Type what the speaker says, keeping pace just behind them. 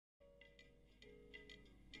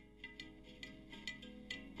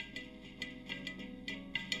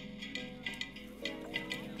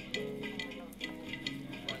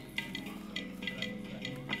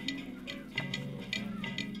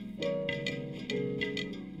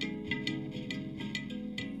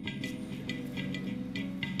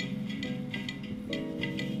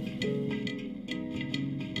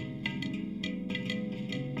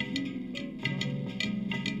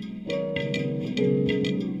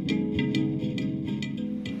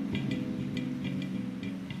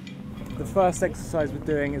first exercise we're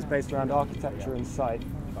doing is based around architecture and site.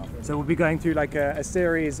 So we'll be going through like a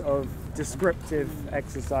series of descriptive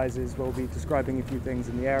exercises where we'll be describing a few things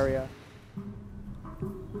in the area.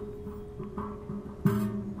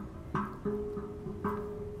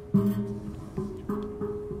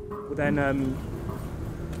 We'll then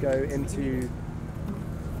go into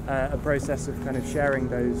a process of kind of sharing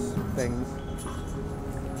those things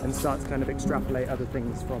and start to kind of extrapolate other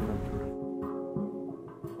things from them.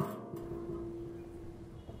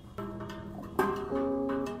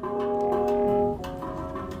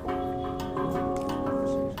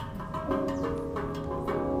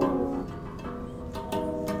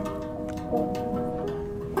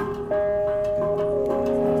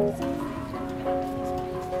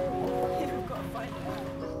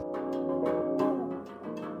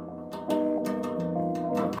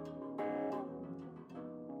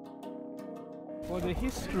 For the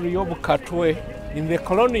history of Katwe, in the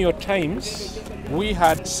colonial times, we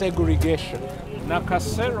had segregation.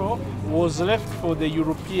 Nakasero was left for the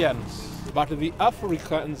Europeans, but the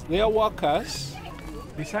Africans, their workers,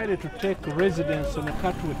 decided to take residence on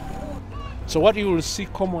Katwe. So what you will see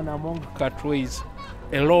common among Katwe is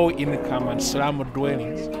a low income and slum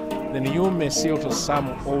dwellings. Then you may see also some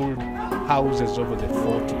old houses of the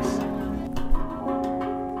 40s.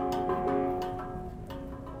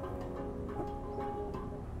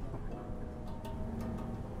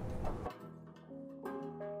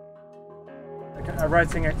 A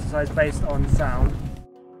writing exercise based on sound,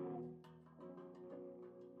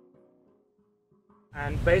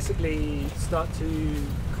 and basically start to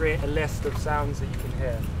create a list of sounds that you can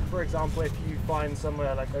hear. For example, if you find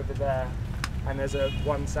somewhere like over there and there's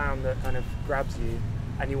one sound that kind of grabs you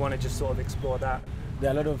and you want to just sort of explore that.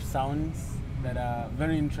 There are a lot of sounds that are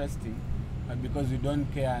very interesting, but because we don't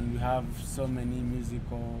care and we have so many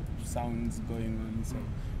musical sounds going on, so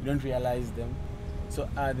we don't realize them. So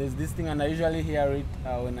there's this thing, and I usually hear it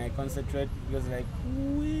when I concentrate. It goes like,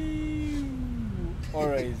 wee,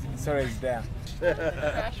 always, it's always there.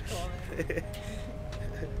 Crash course.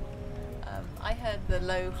 I heard the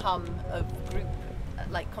low hum of group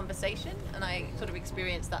like conversation, and I sort of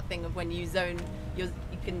experienced that thing of when you zone, you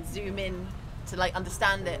can zoom in to like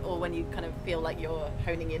understand it, or when you kind of feel like you're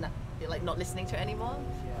honing in, you're like not listening to it anymore,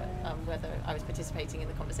 whether I was participating in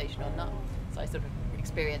the conversation or not. So I sort of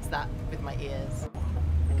experienced that with my ears.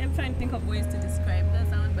 I kept trying to think of ways to describe the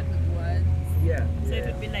sound, but with words. Yeah. So it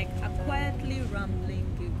would be like a quietly rumbling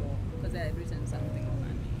giggle, because I had written something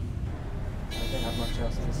funny. I don't have much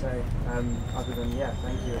else to say, other than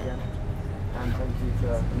thank you again, and thank you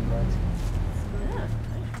for inviting.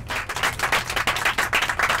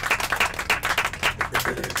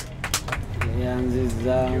 Yeah, and this